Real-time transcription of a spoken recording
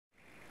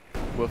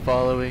We're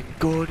following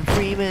Gordon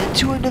Freeman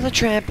to another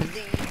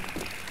trampoline.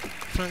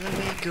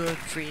 Following Gordon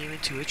Freeman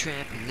to a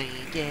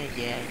trampoline. Yeah,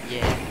 yeah,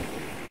 yeah.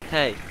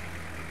 Hey,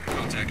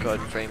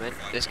 Gordon Freeman.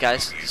 This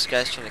guy's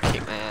trying to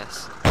kick my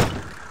ass.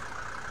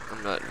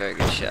 I'm not a very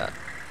good shot.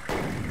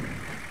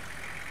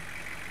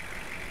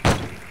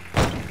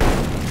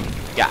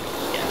 Yeah.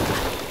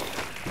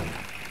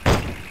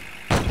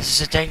 This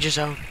is a danger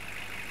zone.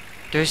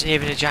 There isn't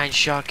even a giant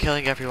shark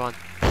killing everyone,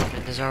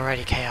 and there's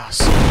already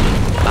chaos.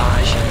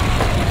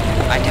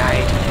 I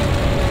died.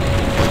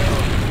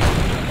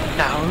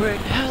 Now we're in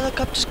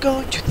helicopters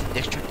going to the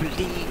next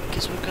trampoline,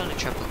 cause we're gonna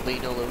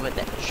trampoline all over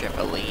that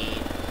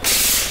trampoline.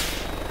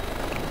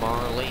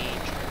 Marlene,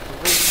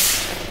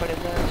 trampoline, everybody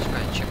loves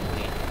grand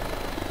trampoline.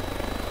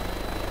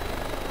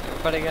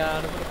 Everybody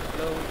got a bit of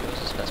flow,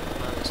 yours is best but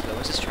mine is slow.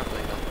 Where's this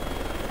trampoline gone?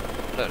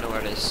 I don't know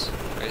where it is.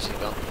 Where is it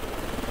gone?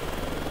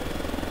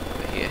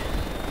 Over here.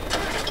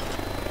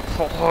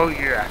 Oh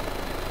yeah!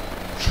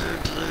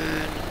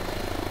 Trampoline!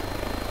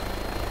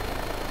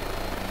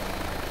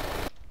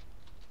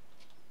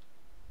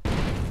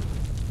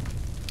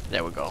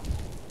 There we go.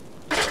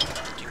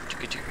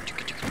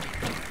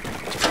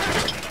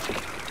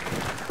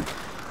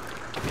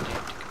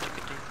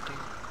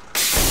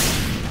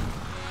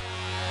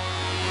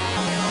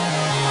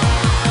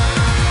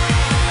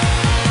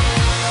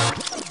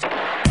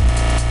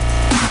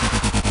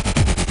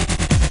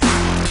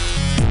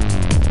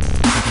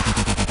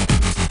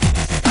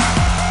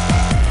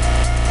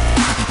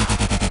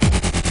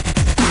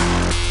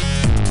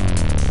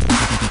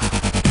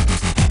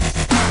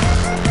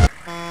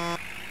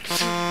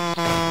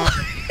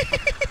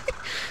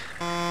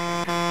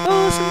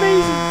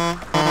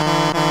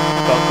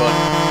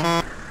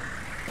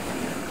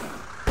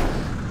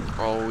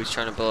 He's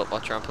trying to blow up my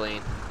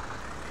trampoline.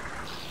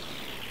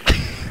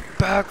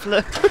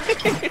 Backflip.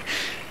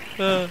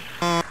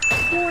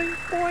 Boing,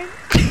 boing.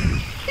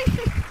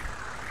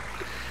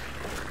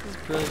 That's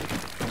brilliant.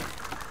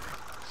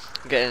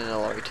 I'm getting in a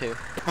lorry too.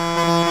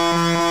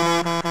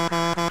 Yeah,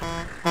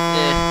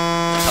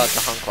 it's hard to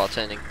honk while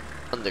turning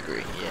 1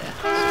 degree. Yeah.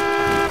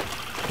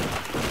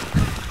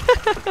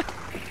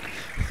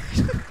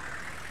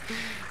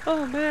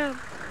 Oh man,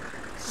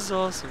 this is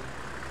awesome.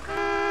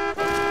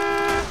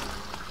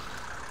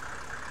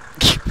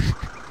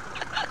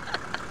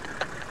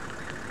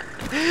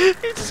 You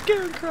just get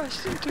and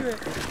crashed into it.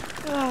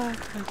 Oh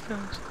my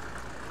god.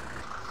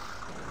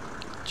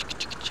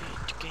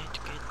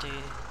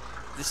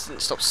 This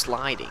doesn't stop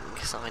sliding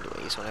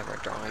sideways whenever I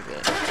drive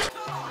it.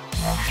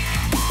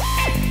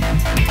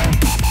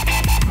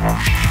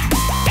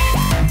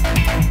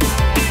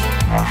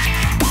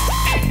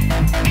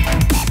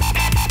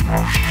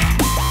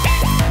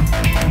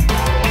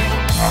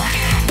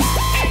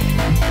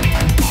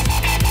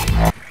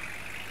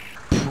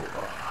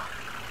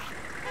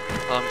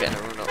 Oh, I'm getting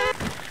a run up.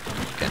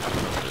 I'm getting a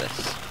run up for this.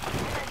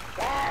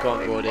 Go on,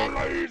 Gordon.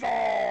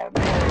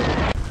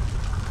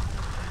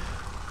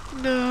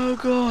 No,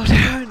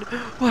 Gordon!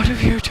 What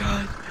have you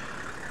done?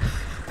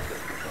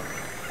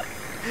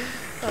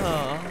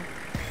 Oh.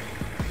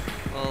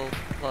 Well,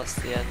 that's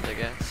the end, I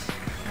guess.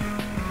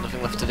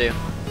 Nothing left to do.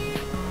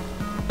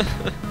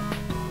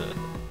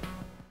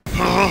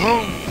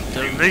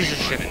 The laser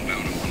ship.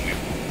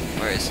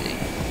 Where is he?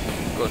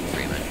 Gordon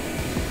Freeman.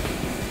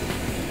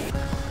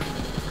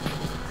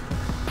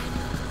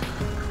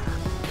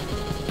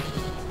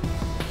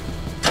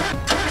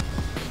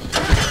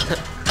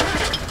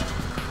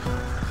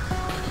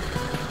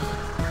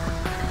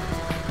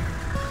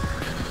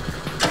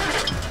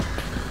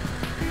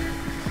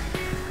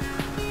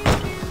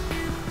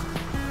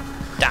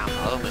 Damn, I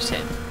almost hit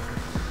him.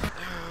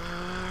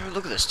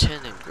 Look at this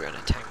turning, we're in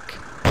a tank.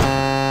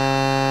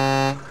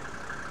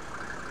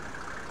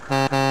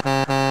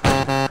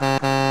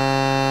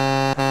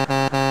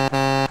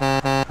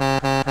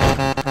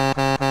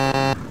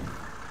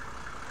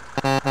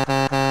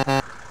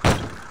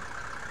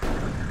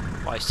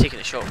 Wow, he's taking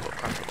a shortcut,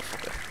 crap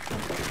motherfucker.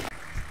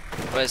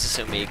 Where's this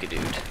Omega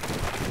dude?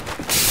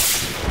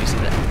 Who's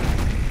there?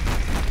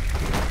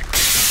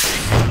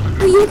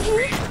 Are you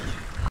okay?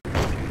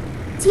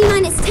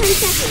 T-minus 10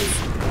 seconds.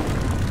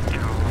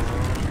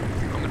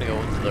 I'm gonna go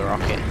into the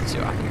rocket and see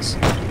what happens.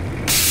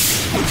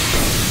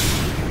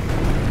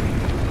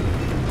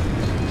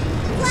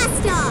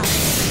 Blast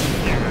off!